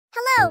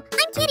Hello,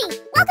 I'm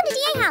Kitty. Welcome to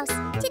DA House.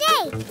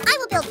 Today, I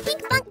will build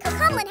pink bunk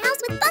cocomelon house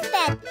with bunk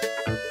bed.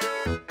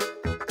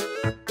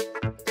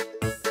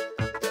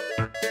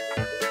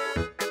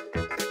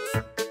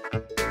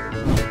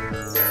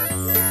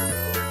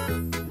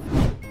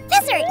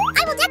 Wizard,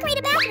 I will decorate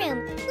a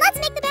bathroom. Let's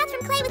make the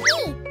bathroom clay with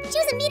me.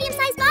 Choose a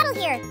medium-sized bottle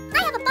here.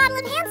 I have a bottle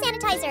of hand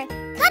sanitizer.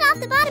 Cut off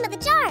the bottom of the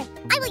jar.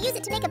 I will use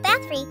it to make a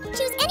bath tree.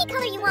 Choose any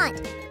color you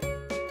want.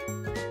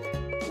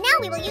 Now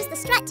we will use the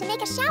strut to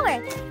make a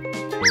shower.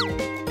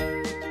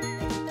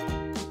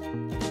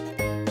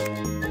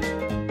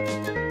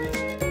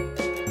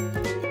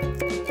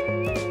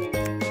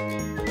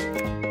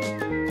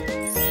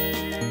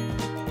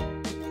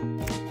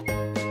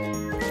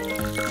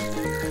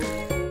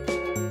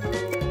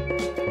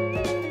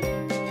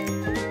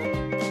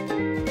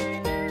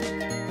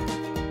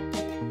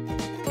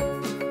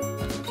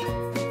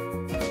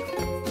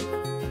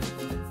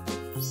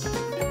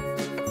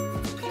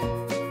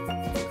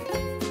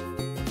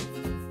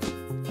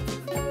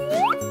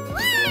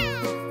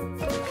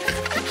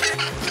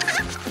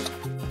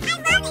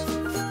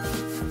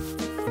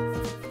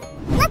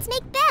 Let's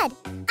make bed.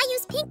 I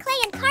use pink clay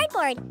and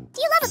cardboard.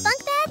 Do you love a bunk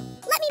bed?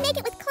 Let me make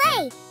it with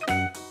clay.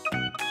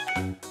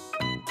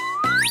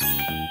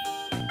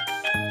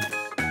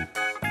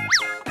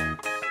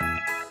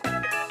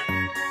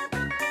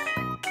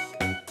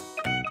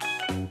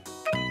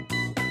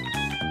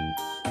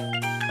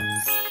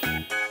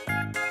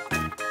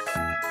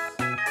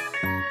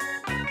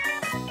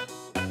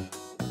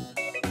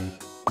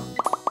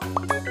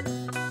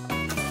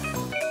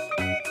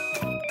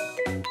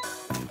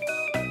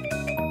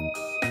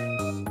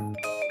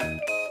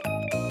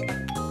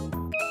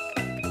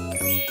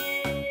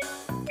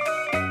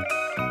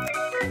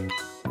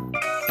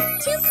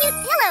 Two cute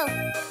pillows.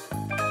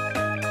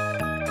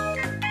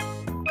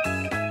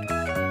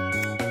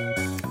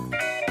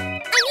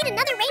 I need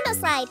another rainbow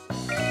slide.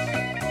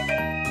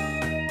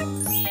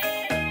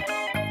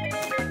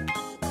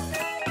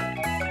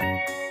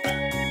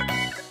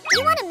 Do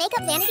you want a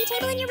makeup vanity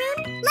table in your room?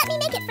 Let me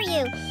make it for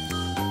you.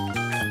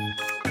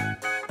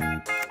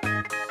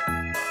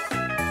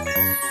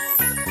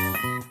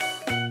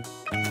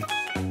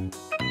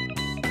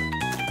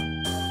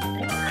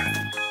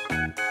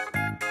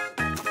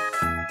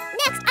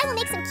 I will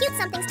make some cute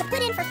somethings to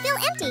put in for Phil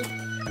empty.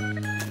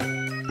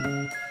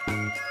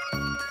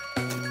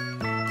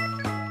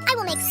 I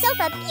will make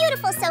sofa,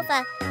 beautiful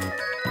sofa.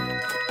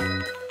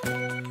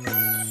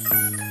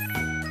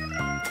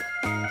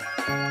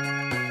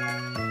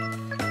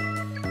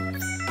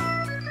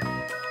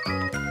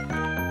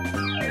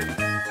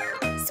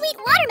 Sweet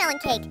watermelon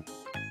cake.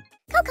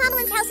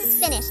 Cocomelon's house is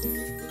finished.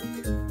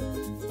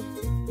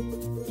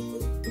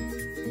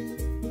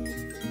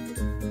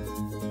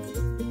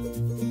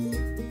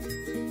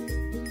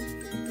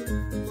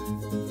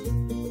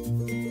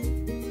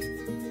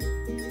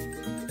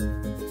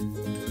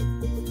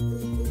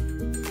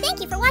 Thank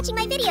you for watching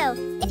my video.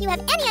 If you have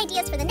any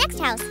ideas for the next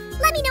house,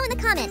 let me know in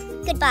the comment.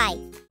 Goodbye.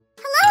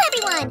 Hello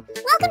everyone!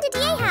 Welcome to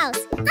DA House.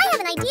 I have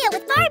an idea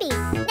with Barbie.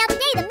 Now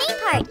today, the main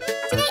part.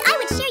 Today I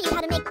would share you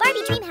how to make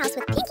Barbie dream house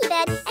with pinky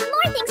bed and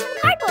more things from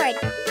cardboard.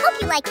 Hope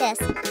you like this.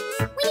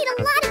 We need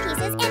a lot of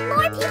pieces and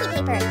more pinky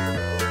paper.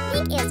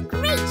 Pink is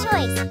great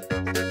choice.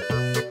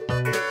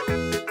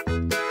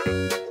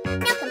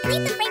 Now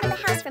complete the frame of the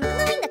house from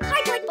gluing the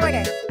cardboard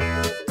border.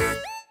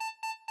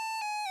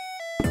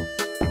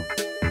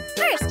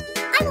 First,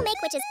 I will make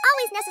which is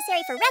always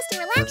necessary for rest and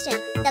relaxation,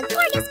 the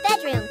gorgeous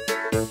bedroom.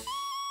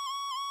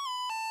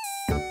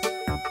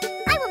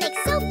 I will make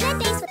soap bed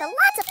base with a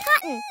lots of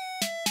cotton.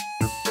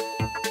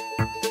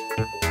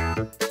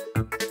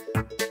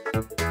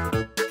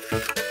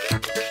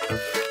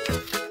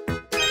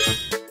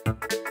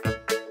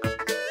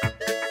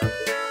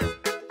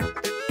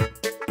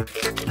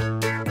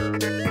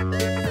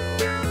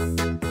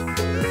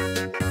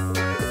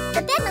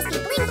 The bed must be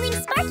bling bling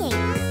sparking.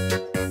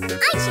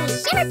 I choose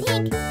shimmer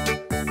pink.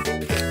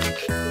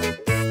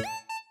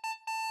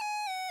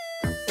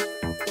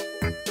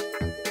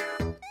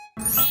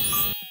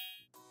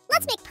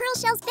 Let's make Pearl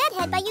Shell's bed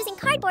head by using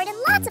cardboard and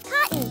lots of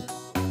cotton.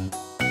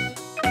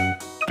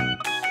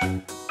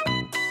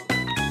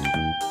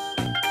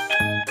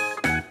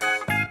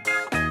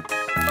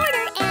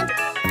 Border and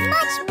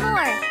much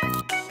more.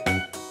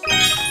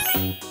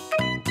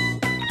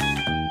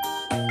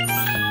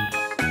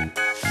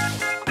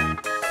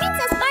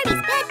 Princess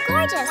Barbie's bed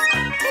gorgeous.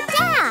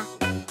 Ta-da!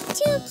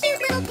 Two cute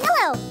little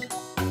pillow.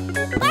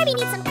 Barbie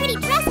needs some pretty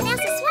dress and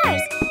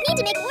accessoires. Need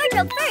to make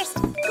wardrobe first.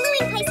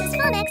 Gluing Pisces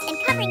Fomex and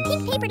covering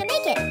pink paper to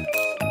make it.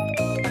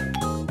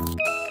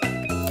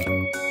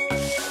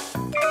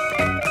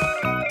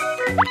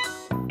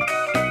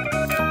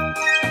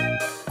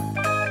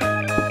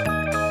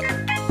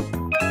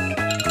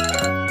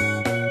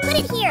 Put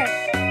it here.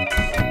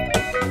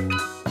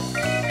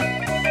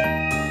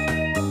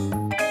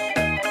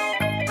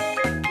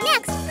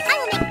 Next, I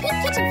will make pink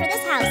kitchen for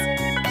this house.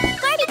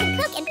 Barbie can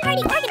cook and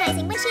party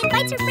organizing when she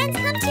invites her friends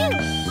come too.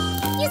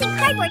 Using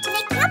cardboard to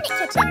make cabinet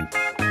kitchen.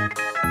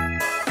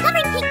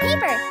 Covering pink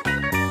paper.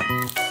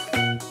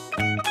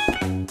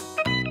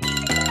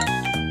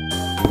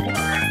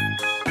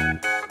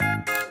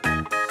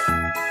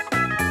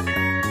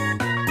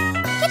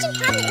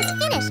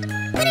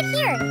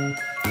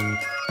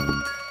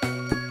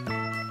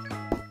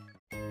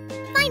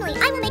 Finally,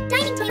 I will make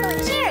dining table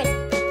and chairs.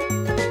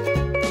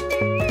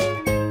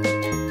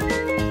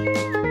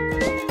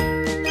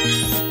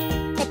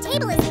 The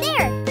table is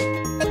there.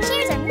 The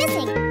chairs are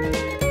missing.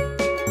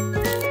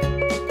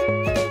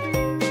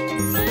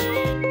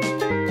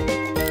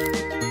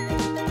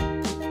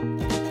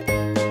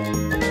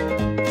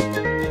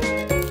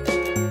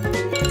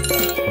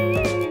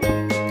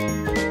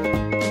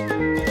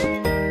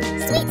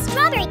 Sweet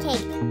strawberry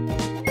cake.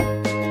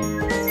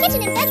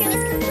 Kitchen and bedroom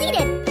is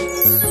completed.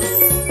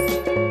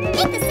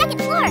 Make the second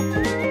floor.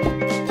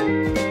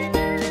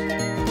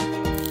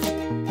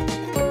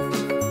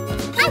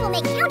 I will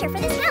make counter for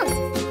this house.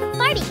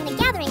 Barbie can a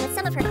gathering with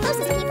some of her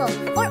closest people,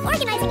 or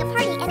organizing a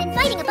party and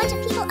inviting a bunch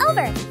of people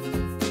over.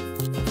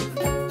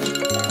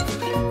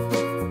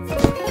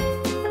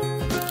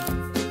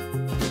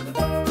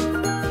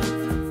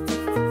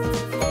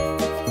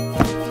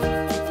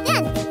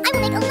 Then, I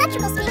will make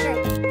electrical speaker.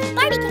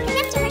 Barbie can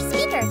connect to her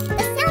speaker.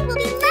 The sound will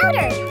be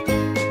louder.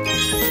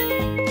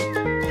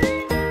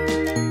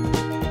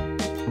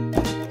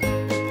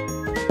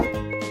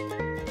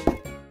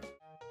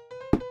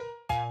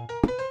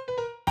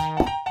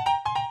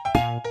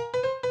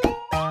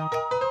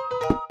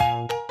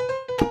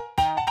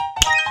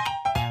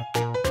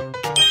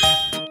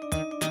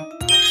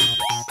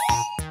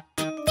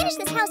 Finish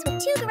this house with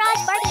 2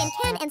 garage, Barbie and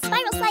Ken, and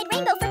spiral slide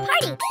rainbow for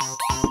party.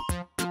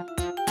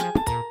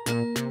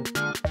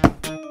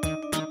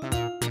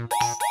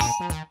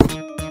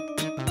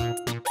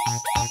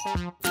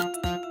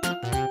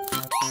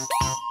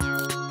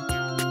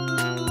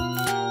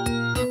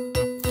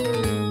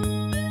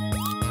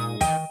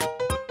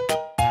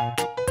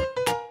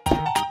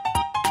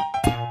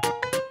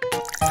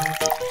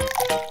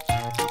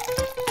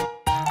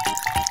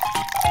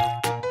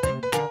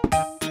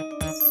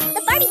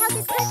 The Barbie house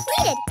is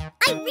completed.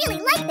 I really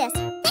like this.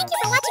 Thank you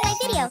for watching my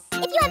video.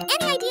 If you have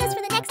any ideas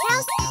for the next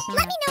house,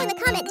 let me know in the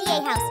comment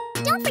DA house.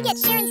 Don't forget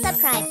share and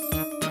subscribe.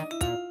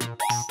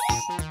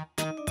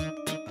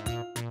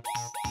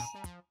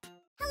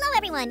 Hello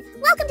everyone.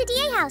 Welcome to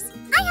DA house.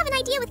 I have an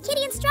idea with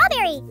Kitty and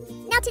Strawberry.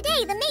 Now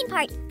today, the main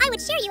part, I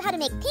would share you how to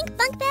make pink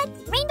bunk bed,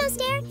 rainbow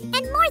stair,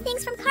 and more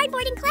things from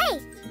cardboard and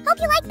clay. Hope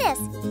you like this.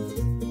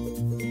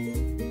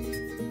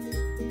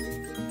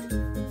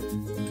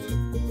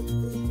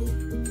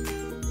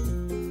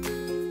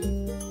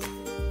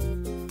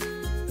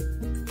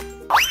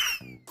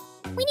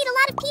 We need a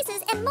lot of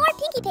pieces and more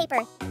pinky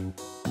paper.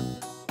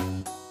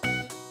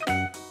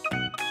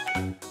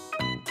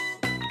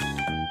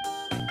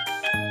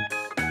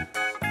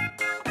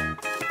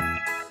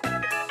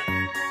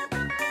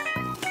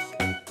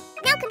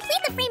 Now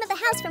complete the frame of the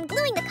house from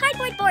gluing the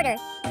cardboard border.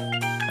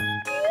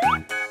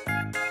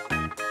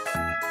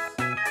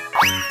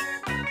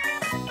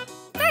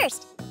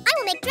 First, I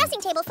will make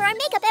dressing table for our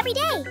makeup every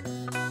day.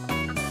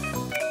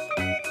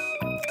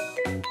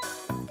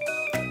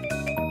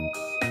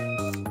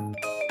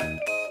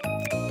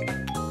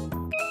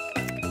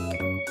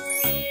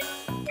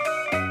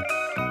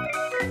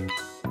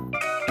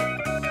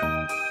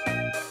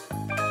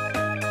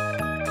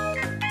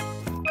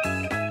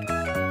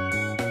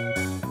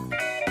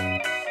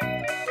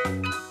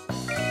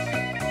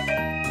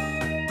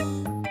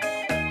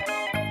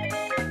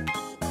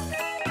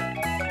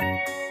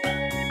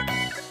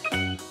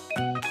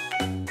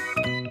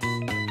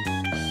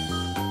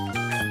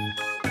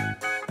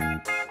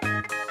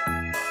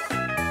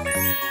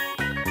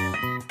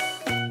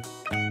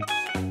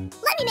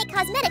 Let me make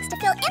cosmetics to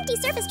fill empty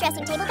surface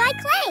dressing table by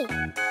clay.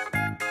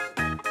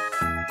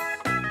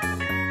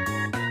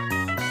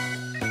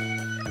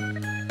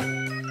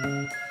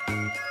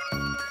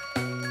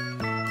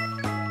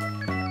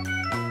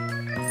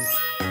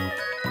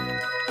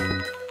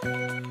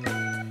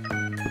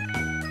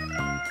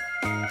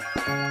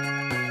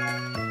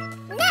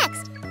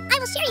 Next, I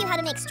will share you how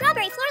to make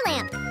strawberry floor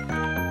lamp.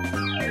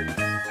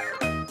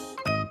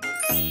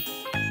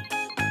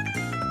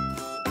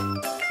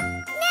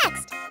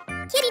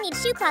 Kitty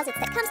needs shoe closets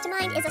that comes to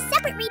mind is a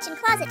separate reach and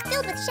closet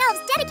filled with shelves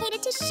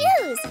dedicated to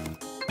shoes.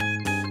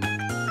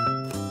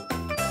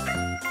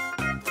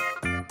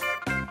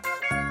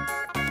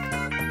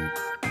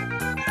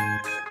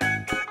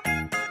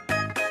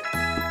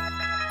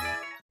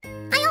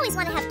 I always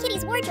want to have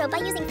Kitty's wardrobe by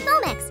using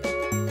Foamex.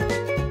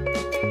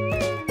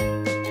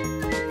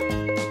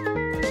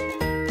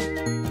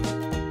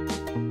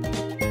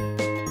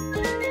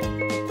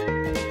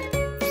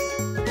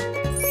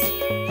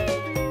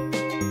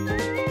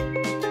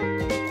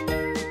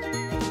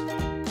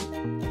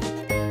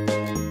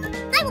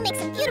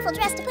 Beautiful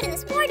dress to put in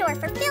this wardrobe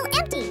for Phil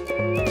empty.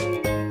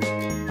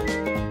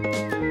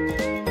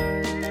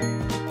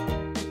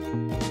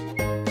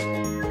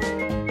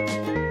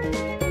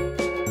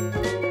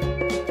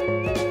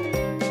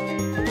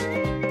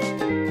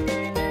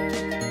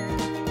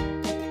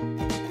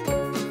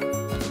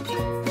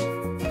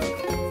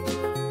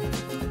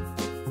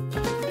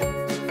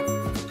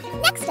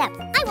 Next step,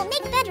 I will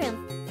make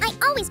bedroom. I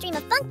always dream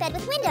of bunk bed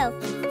with window.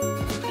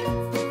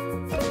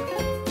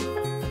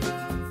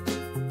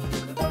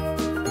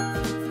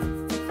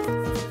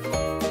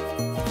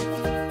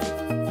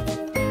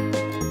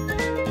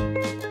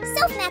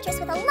 mattress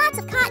with lots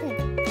of cotton.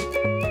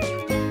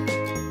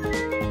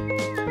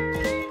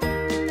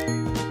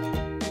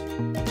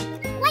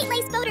 White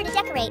lace border to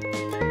decorate.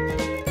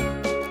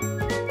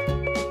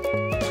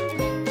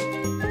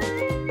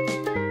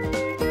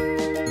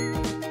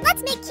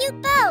 Let's make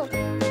cute bow.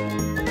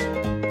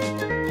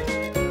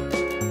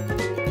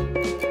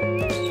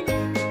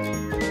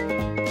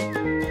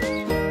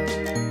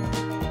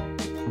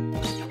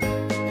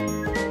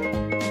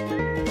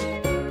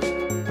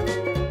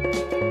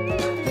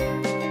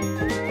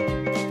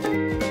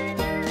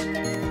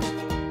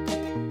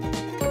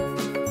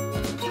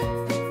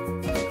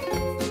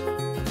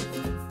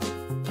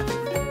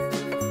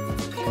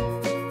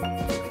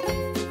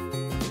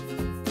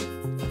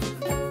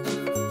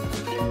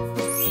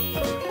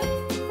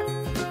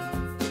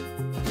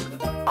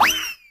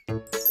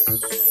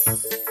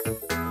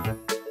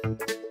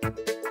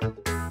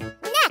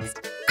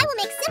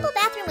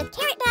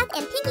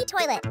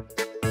 Toilet.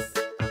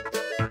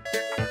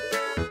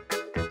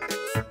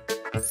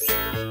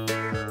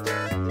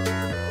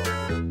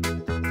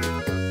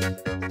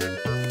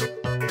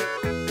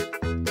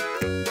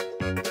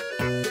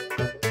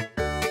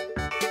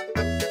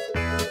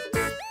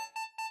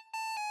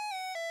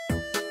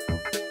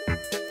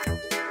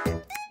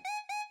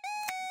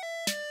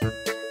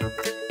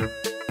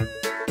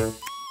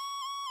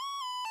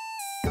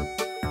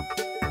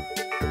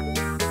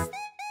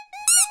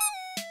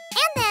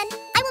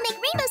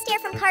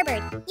 From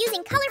cardboard,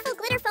 using colorful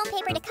glitter foam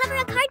paper to cover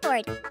a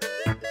cardboard.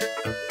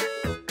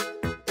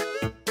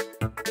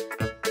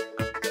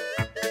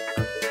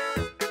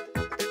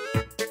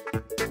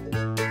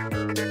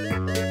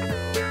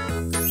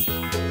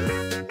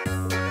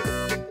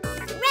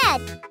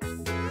 Red,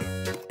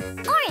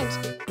 orange,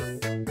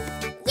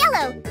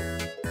 yellow,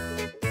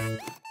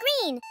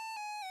 green,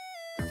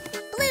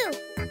 blue,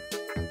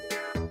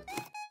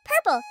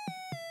 purple.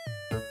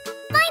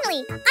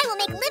 Finally, I will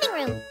make living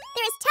room.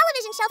 There is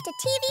television shelf to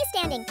TV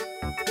standing.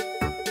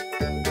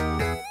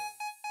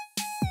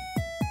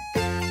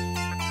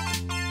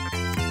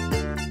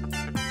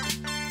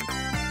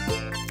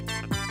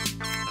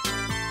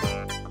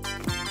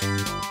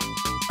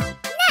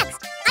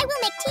 Next, I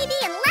will make TV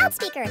and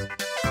loudspeaker.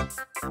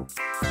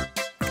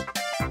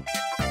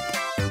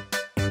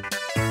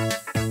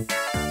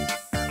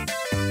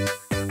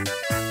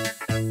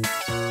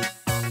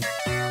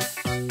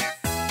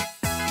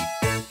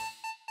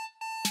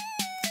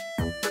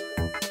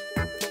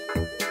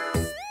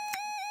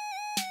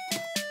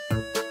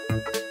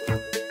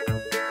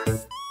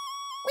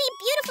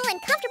 Beautiful and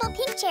comfortable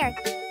pink chair.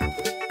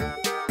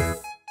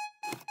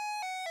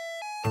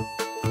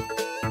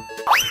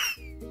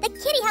 The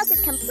kitty house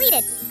is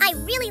completed. I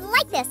really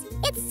like this.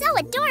 It's so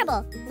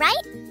adorable,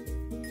 right?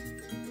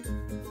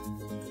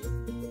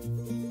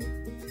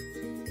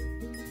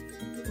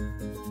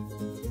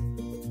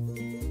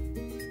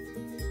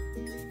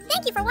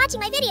 Thank you for watching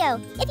my video.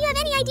 If you have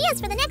any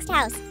ideas for the next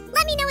house,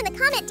 let me know in the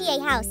comment, DA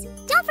House.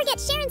 Don't forget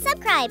share and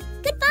subscribe.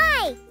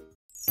 Goodbye!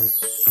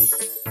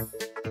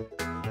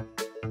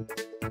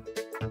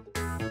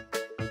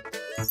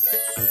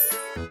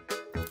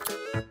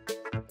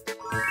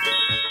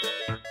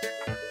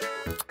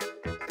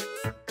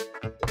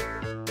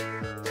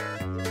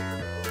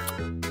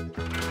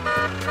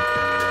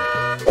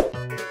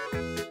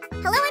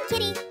 Hello, I'm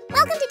Kitty.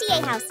 Welcome to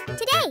DA House.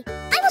 Today,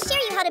 I will show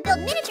you how to build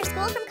miniature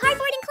school from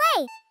cardboard and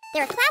clay.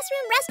 There are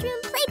classroom,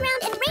 restroom,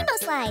 playground, and rainbow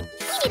slide.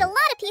 You need a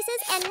lot of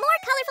pieces and more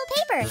colorful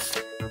paper.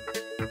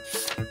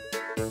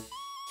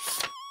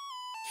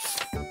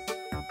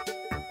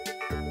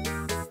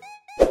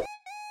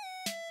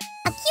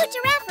 A cute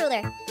giraffe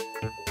ruler.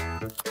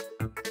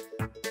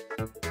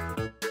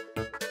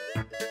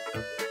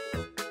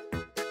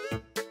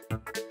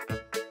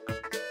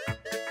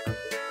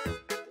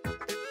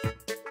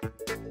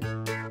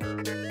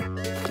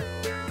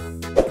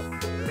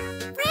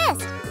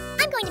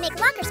 I'm going to make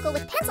locker school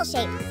with pencil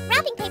shape,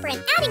 wrapping paper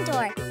and adding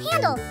door,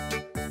 handle.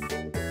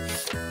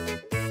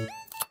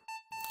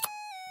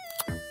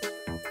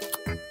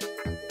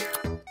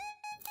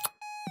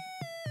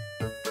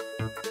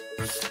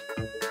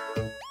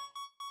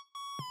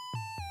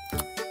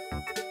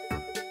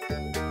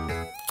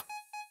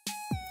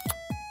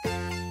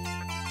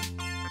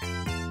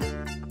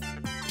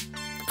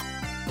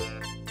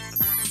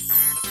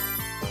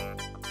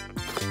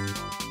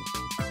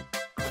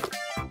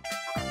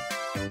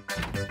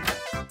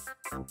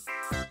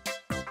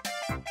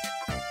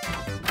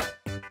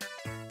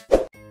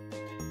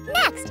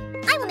 Next,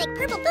 I will make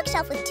purple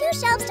bookshelf with 2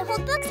 shelves to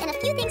hold books and a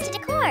few things to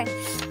decor.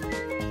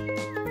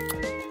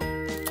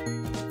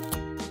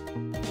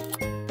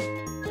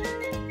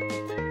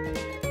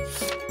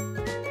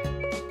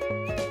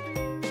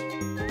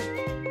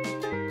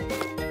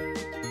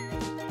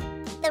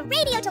 The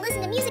radio to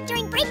listen to music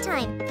during break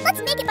time. Let's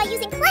make it by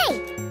using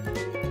clay.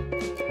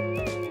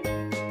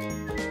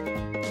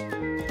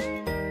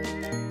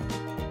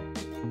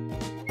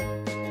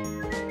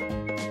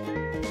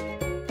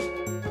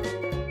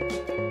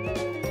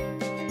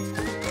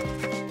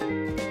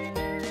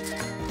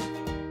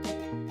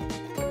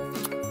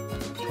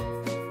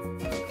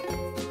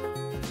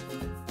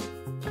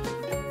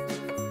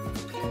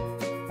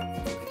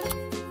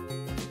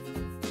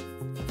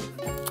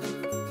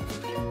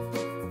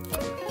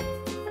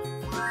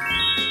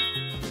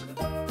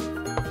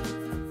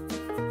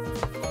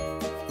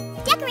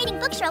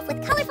 bookshelf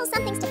with colorful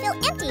somethings to fill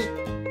empty.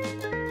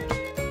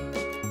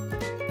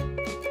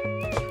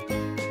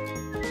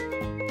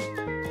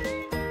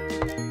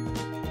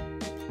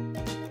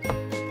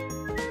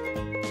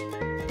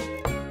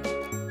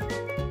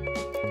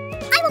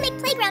 I will make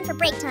playground for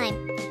break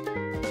time.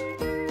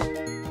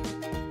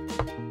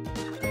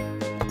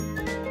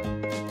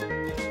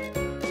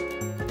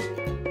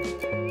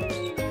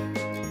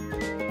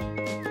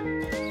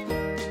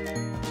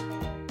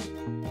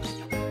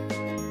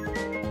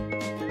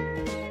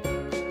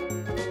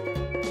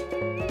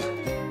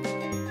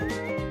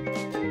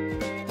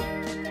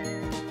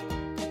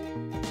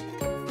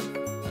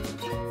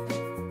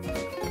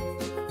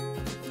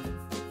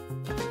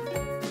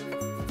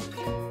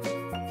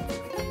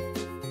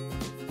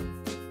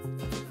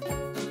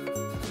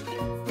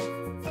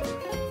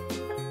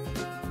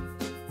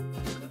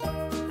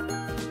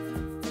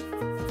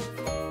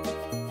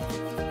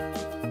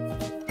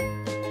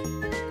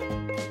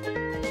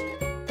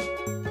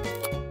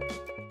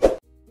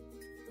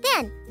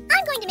 Then,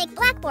 I'm going to make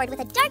blackboard with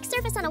a dark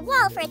surface on a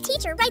wall for a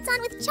teacher writes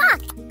on with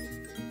chalk.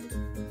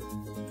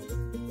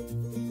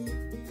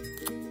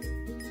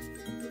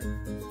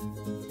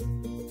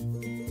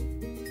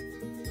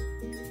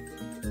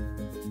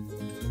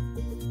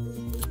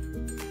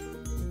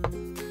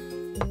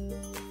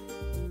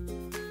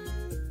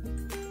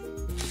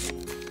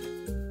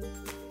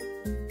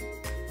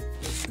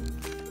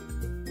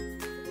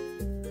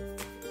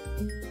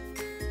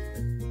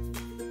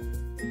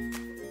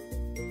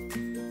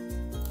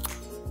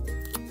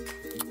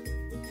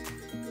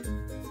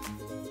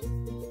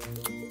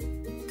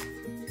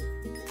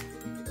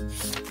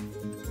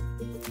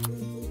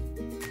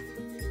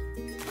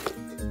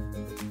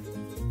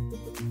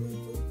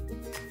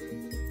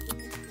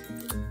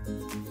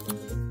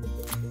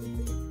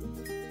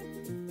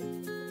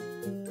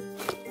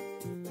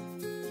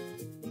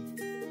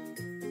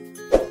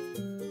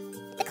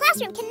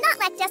 Classroom cannot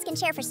lack desk and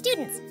chair for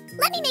students.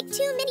 Let me make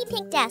 2 mini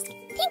pink desks.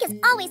 Pink is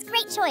always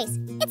great choice.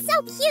 It's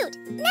so cute.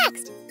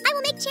 Next, I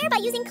will make chair by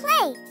using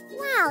clay.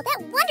 Wow,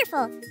 that's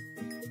wonderful.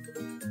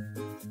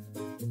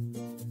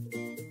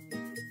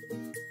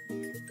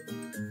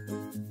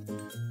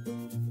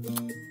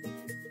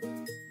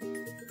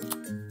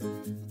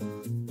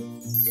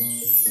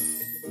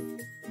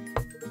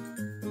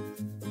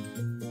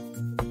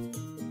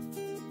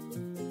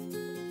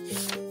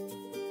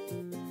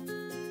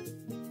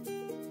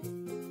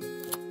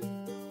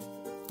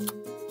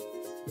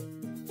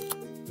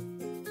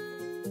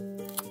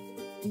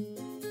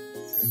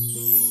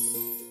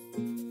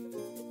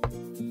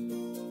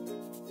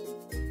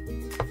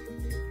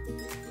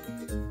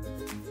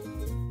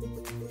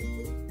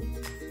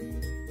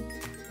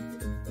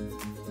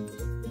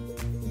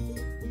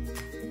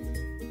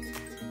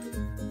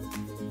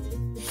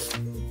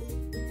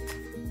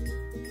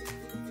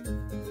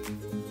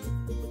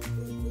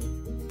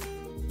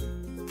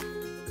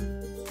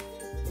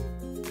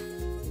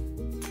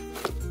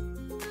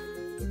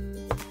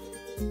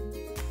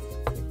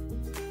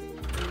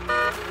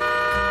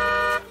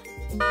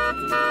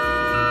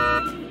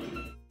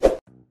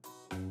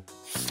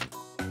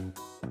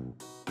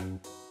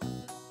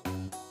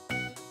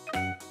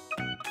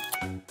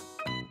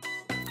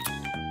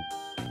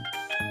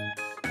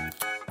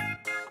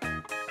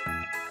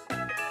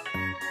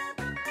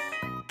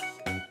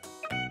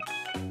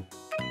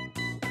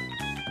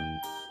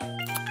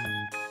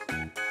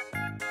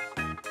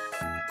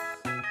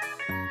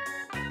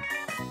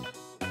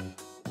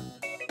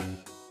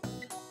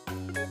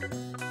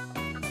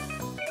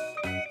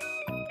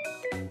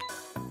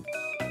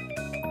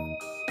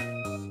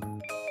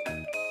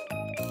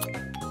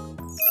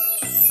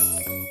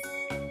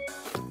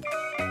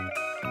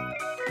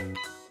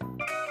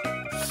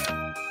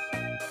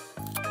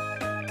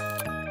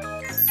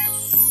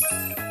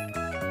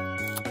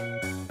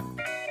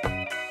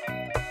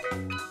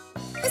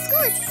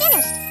 Is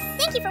finished.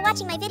 Thank you for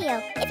watching my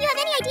video. If you have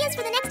any ideas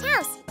for the next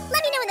house,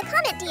 let me know in the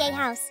comment, DA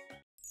House.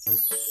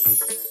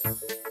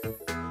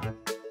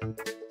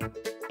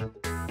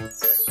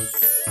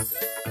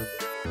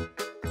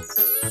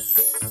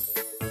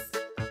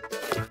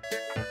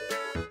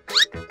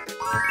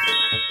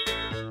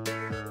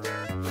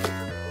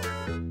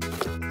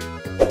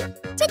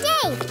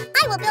 Today,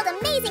 I will build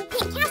amazing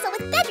pink castle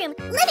with bedroom,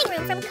 living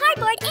room from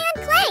cardboard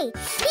and clay.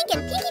 Pink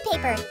and pinky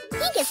paper.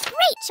 Pink is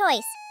great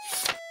choice.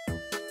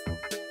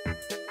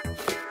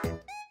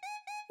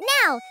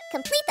 Now,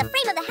 complete the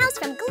frame of the house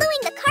from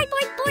gluing the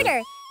cardboard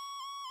border.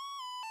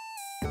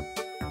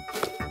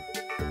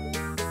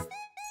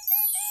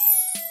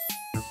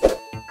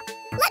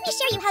 Let me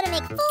show you how to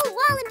make full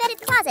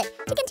wall-embedded closet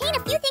to contain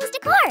a few things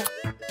decor.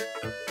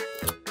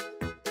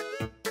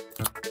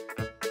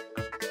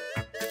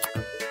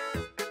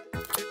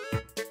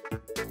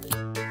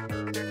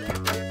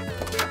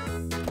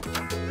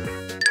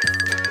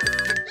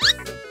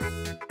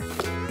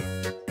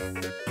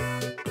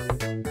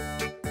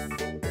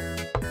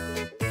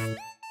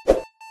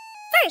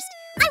 First,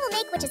 I will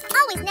make which is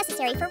always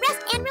necessary for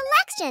rest and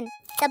relaxation.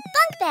 The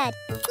bunk bed.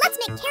 Let's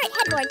make carrot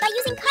headboard by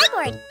using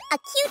cardboard. A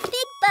cute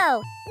big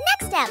bow.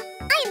 Next step,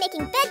 I am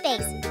making bed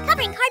base,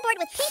 covering cardboard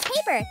with pink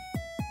paper.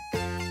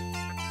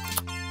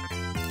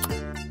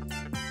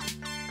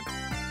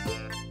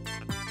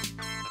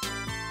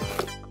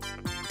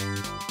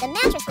 The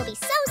mattress will be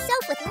so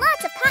soaked with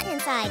lots of cotton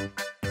inside.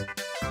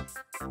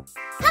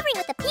 Covering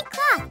with the pink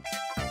cloth.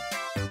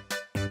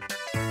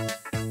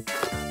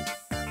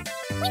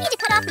 We need to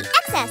cut off the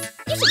excess.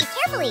 You should be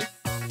carefully.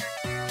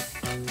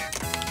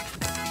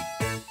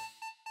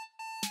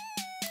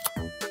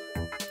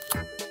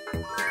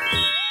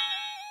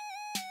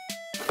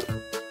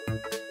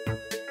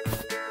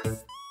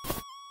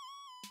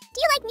 Do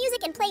you like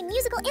music and play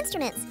musical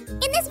instruments?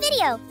 In this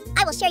video,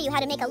 I will show you how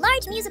to make a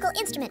large musical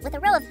instrument with a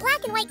row of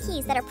black and white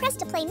keys that are pressed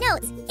to play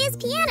notes. Is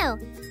piano.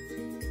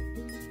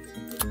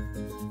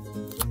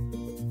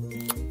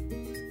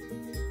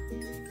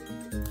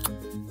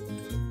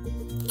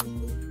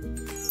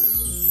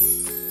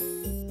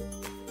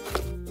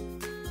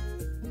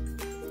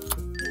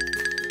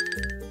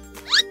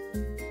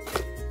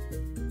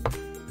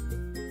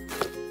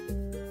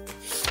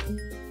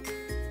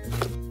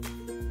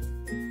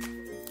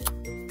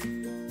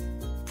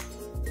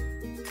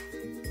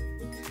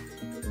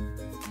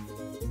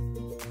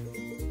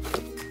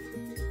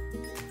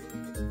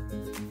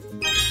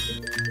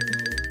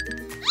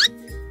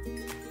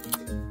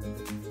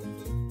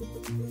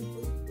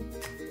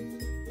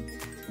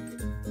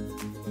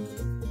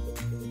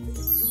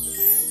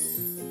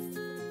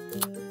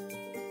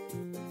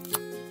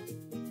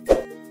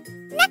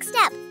 Next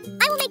step,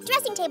 I will make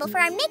dressing table for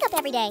our makeup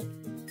every day.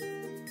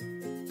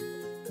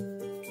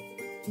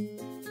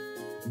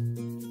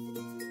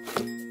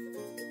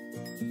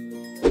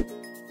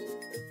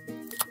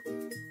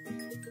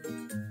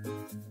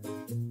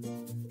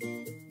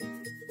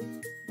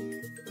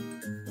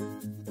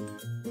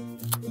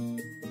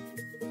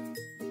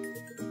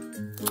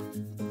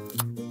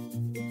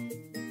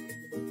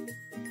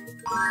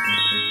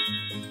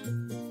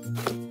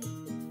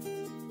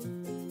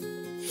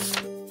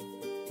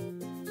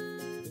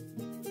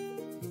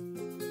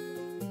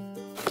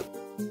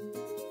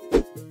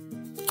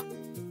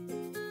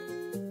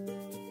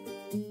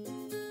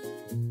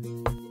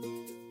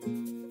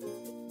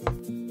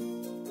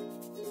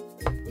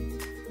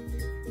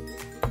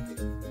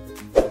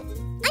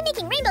 I'm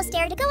making rainbow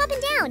stair to go up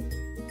and down.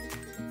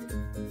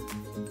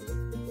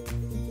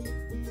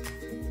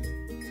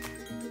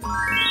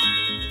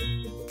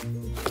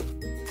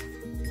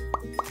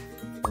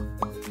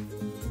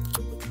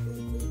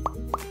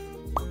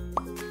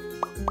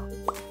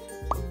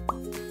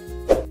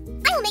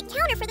 I will make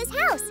counter for this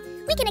house.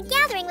 We can a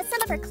gathering with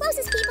some of her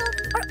closest people,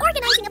 or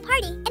organizing a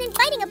party and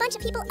inviting a bunch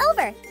of people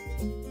over.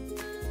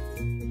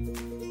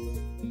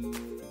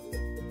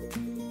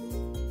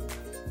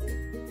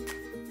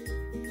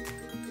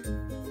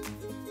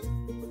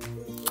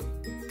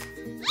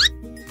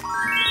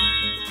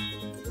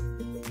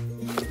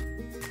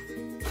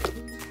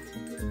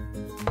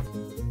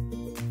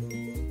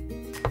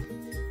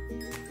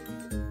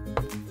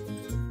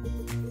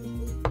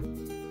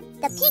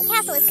 The pink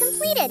castle is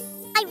completed.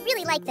 I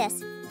really like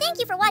this. Thank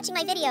you for watching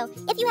my video.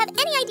 If you have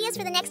any ideas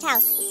for the next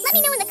house, let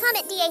me know in the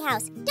comment DA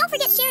house. Don't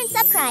forget share and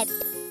subscribe.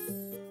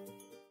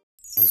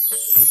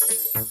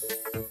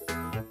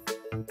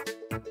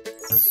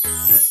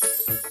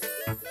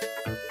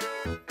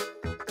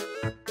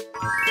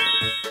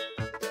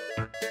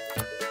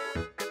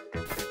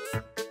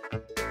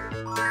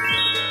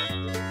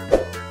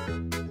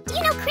 Do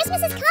you know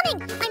Christmas is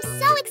coming? I'm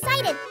so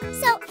excited.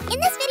 So, in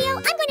this video,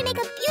 I'm going to make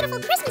a beautiful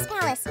Christmas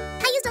palace.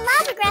 I used a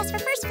lavender grass for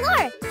first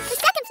floor. The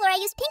second floor I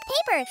used pink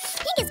paper.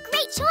 Pink is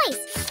great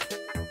choice.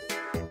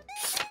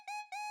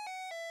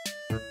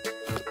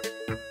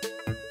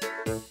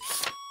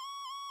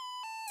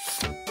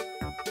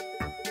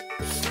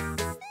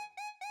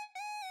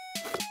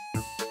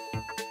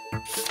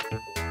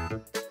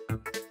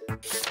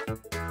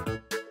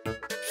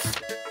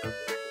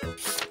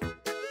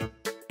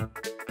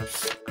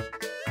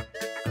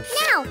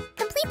 Now,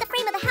 complete the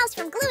frame of the house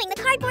from gluing the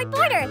cardboard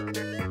border.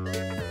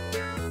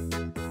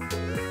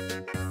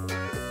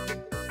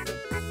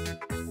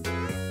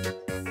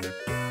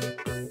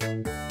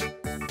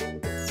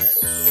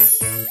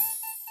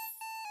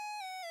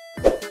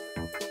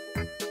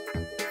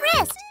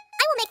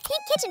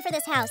 Kitchen for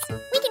this house.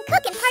 We can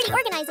cook and party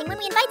organizing when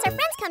we invite our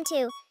friends come to.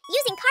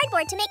 Using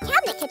cardboard to make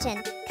cabinet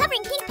kitchen.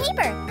 Covering pink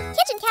paper.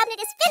 Kitchen cabinet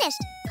is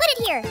finished. Put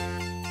it here.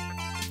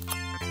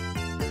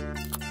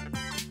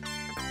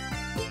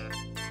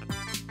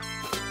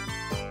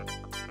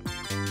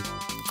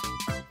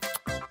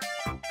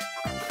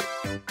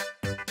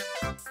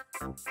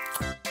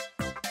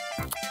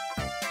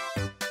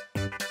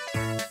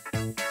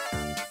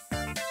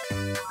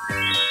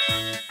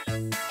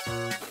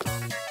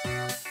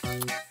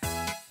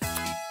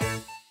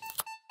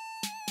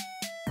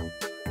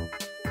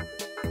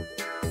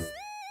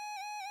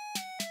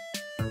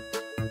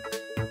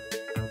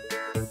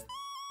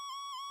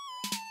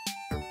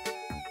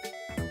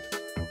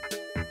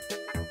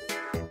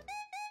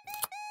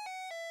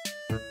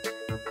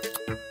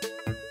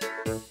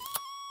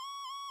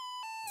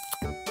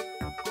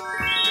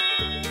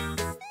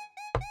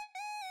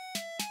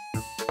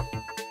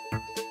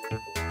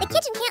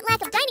 kitchen can't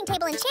lack a dining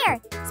table and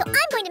chair, so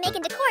I'm going to make a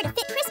decor to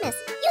fit Christmas,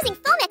 using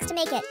Foamex to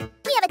make it.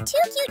 We have 2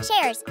 cute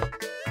chairs.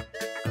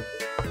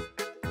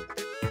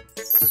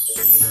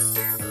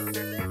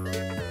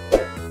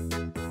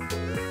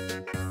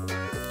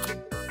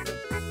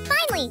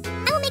 Finally,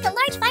 I will make a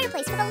large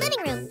fireplace for the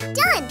living room.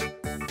 Done!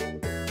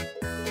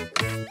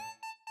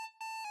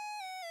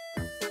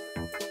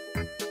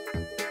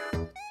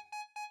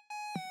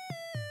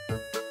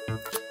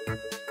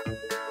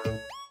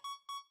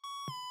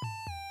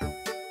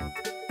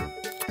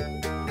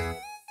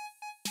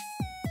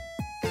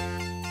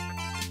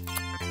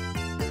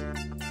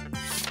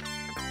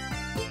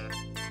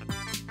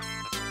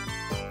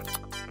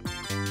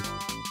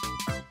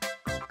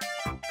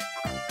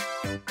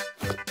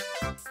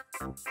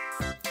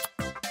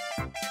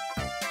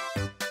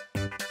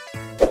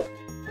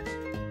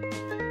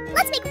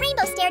 Let's make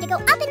rainbow stair to go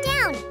up and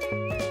down.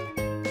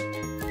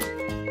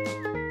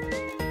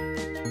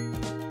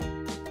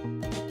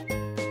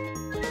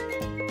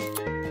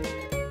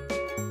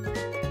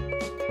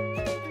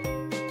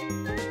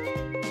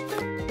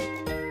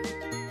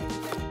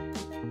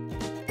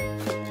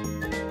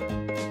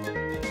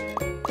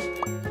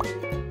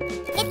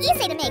 It's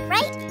easy to make,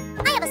 right?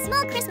 I have a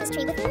small Christmas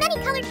tree with many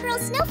colored pearl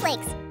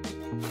snowflakes.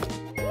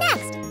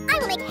 Next, I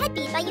will make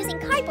headbead by using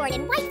cardboard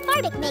and white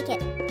fabric make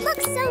it.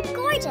 Looks so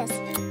gorgeous.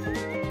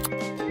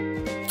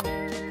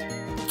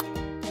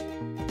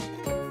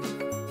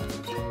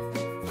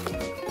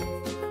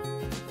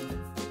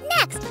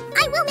 Next,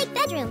 I will make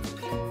bedroom.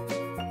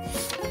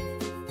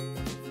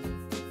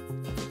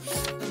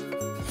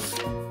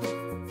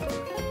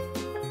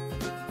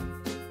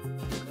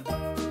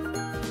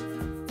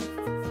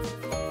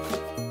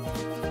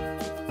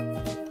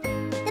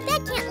 The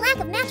bed can't lack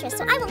of mattress,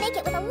 so I will make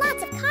it with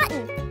lots of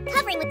cotton,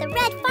 covering with the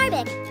red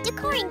fabric,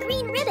 decoring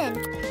green ribbon.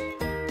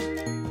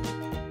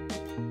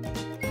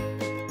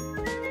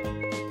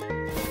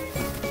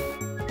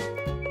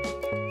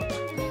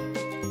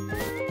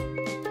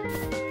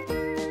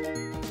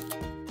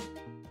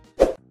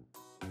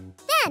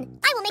 Then,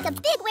 I will make a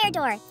big wear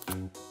door.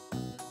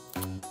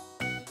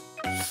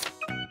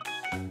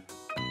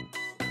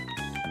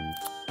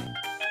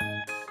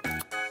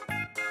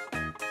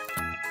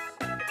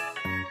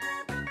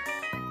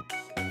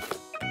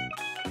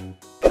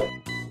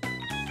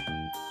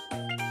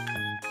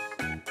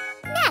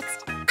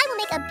 Next, I will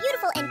make a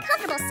beautiful and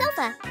comfortable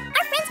sofa.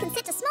 Our friends can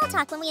sit to small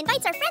talk when we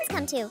invite our friends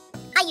come to.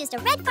 I used a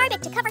red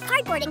fabric to cover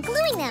cardboard and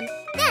gluing them.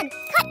 Then,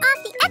 cut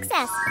off the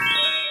excess.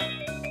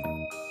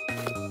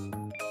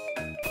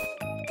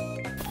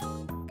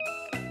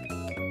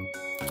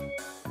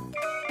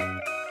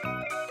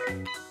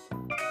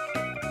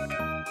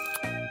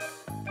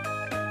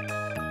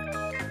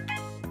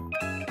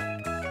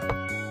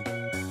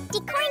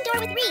 Decoring door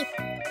with wreath.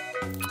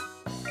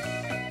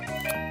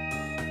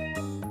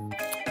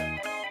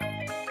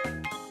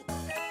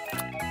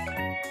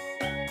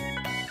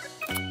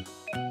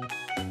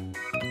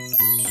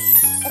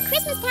 The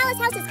Christmas Palace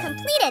house is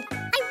completed.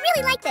 I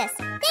really like this.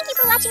 Thank you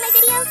for watching my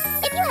video.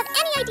 If you have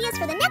any ideas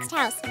for the next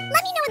house,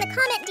 let me know in the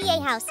comment DA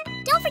house.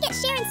 Don't forget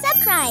share and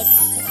subscribe.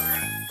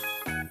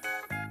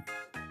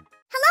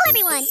 Hello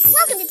everyone,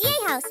 welcome to DA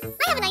House.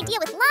 I have an idea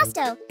with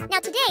Losto. Now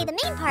today, the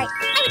main part,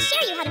 I would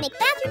share you how to make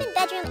bathroom and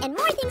bedroom and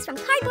more things from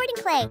cardboard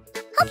and clay.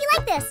 Hope you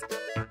like this.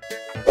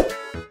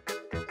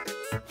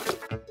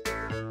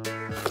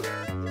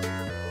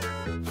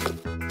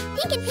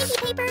 Pink and pinky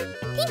paper.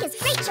 Pink is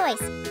great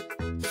choice.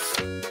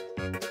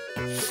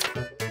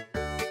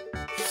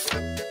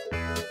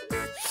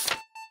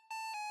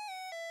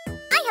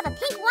 I have a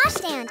pink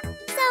washstand,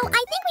 so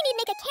I think we need to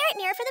make a carrot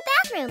mirror for the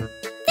bathroom.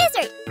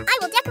 Vizzard, I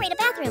will decorate a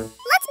bathroom.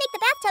 Let's make the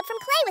bathtub from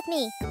clay with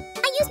me.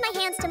 I use my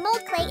hands to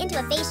mold clay into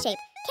a vase shape,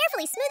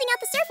 carefully smoothing out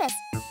the surface.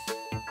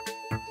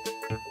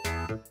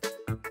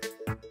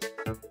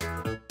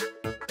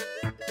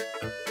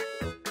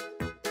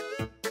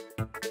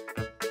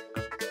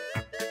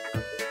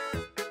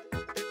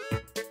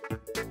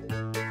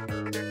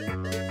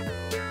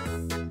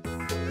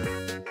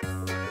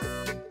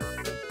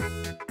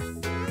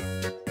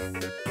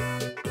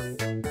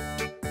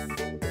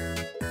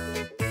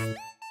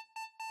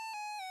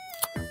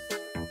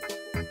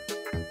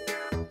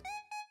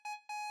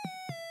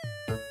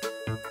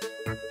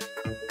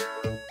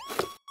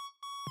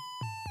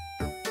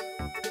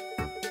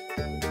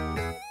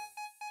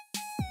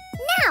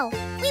 Now,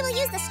 we will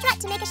use the strut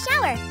to make a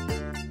shower.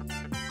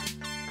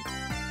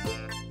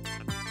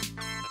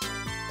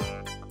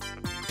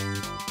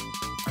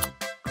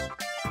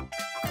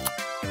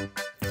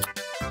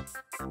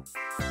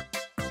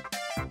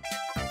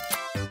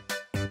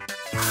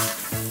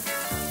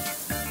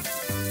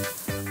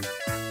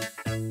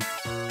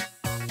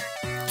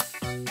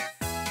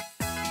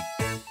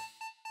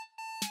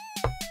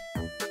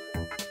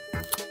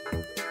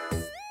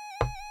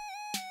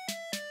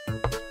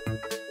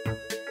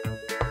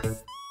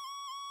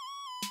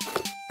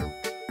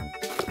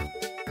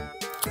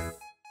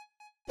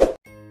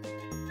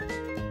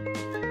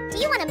 Do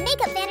you want a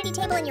makeup vanity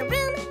table in your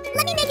room?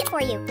 Let me make it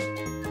for you.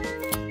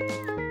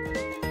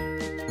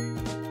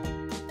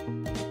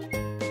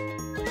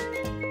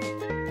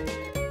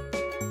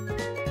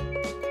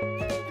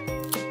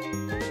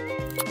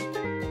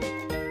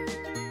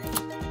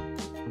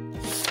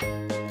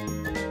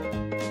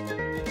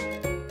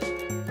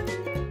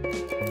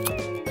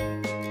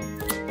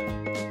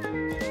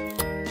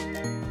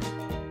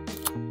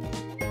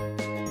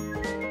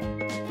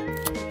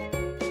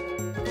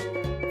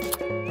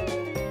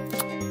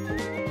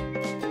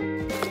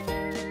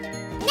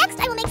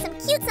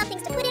 cute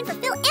somethings to put in for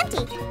feel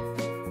empty.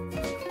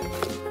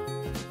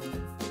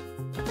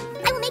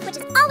 I will make which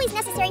is always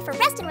necessary for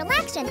rest and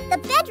relaxation, the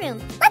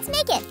bedroom. Let's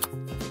make it.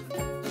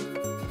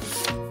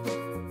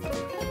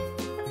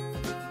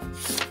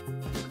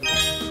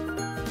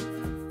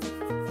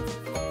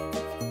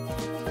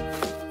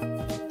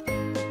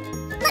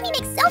 Let me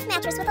make self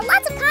mattress with a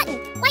lots of cotton,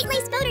 white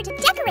lace boater to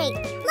decorate.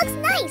 Looks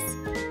nice.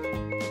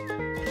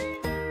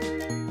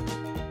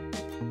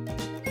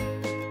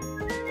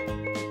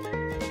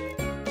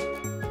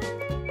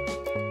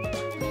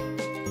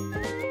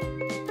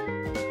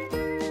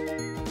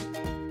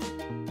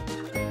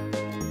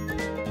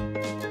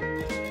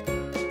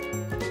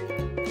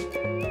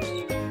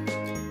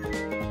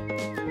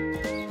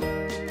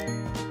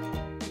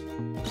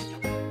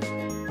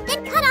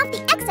 Then cut off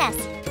the excess.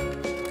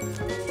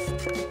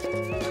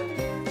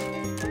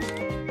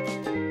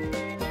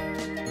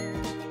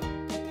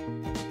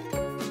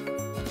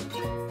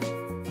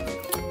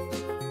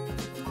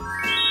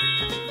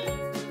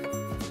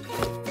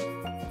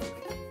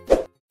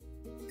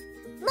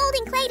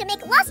 Molding clay to make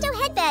Losto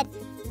headbed.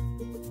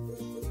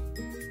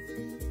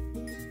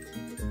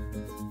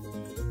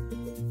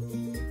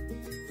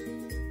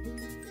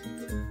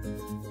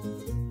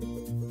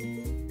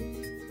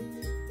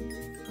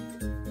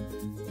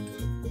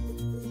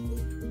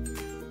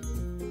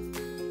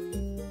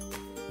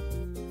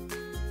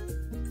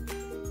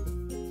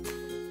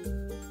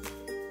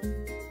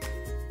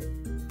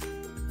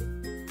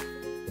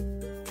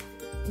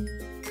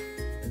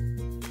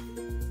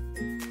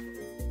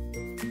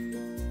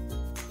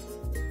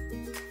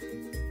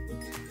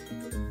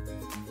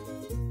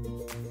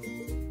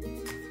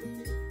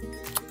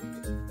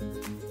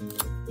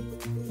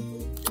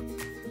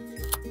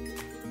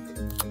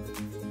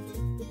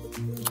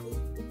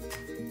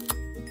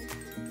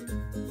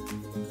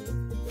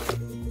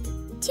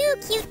 Two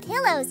cute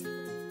pillows.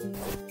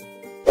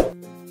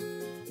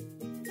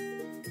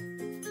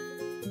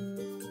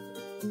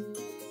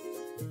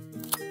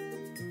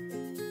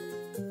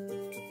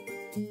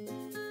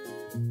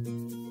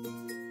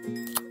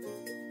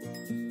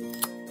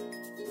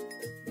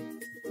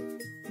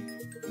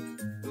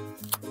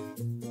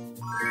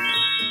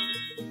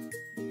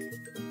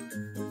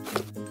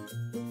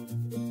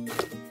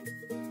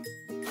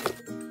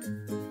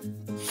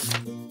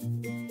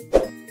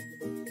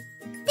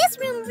 This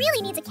room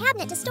really needs a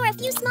cabinet to store a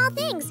few small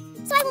things,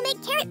 so I will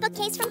make carrot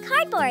bookcase from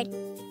cardboard.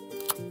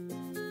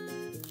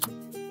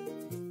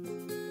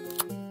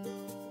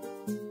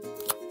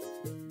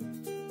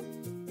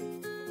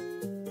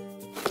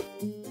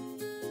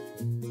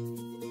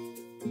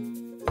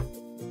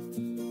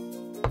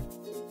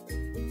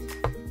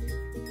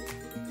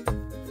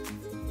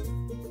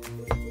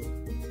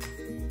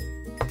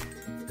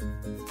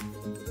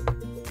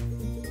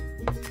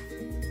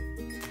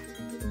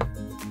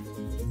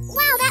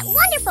 Wow, that's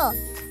wonderful!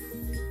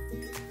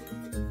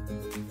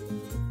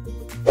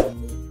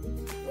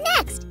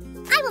 Next,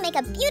 I will make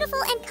a beautiful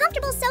and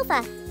comfortable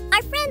sofa.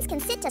 Our friends can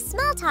sit to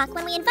small talk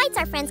when we invite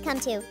our friends come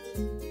to.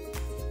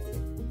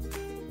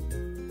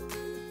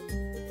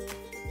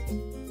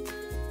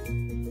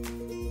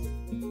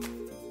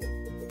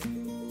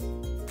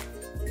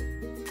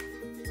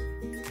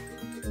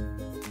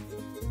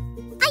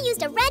 I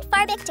used a red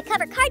Farbic to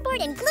cover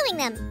cardboard and gluing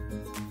them.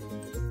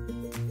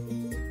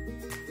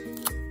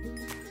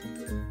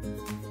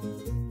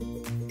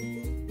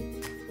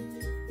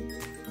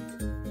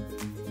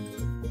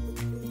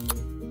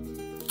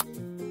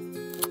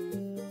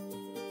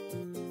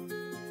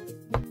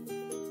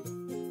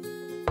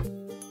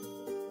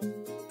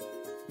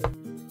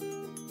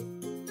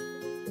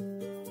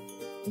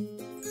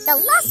 The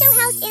Losto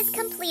house is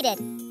completed.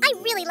 I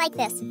really like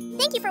this.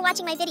 Thank you for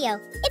watching my video.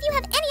 If you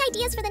have any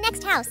ideas for the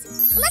next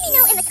house, let me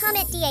know in the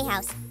comment DA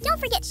house. Don't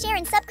forget share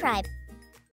and subscribe.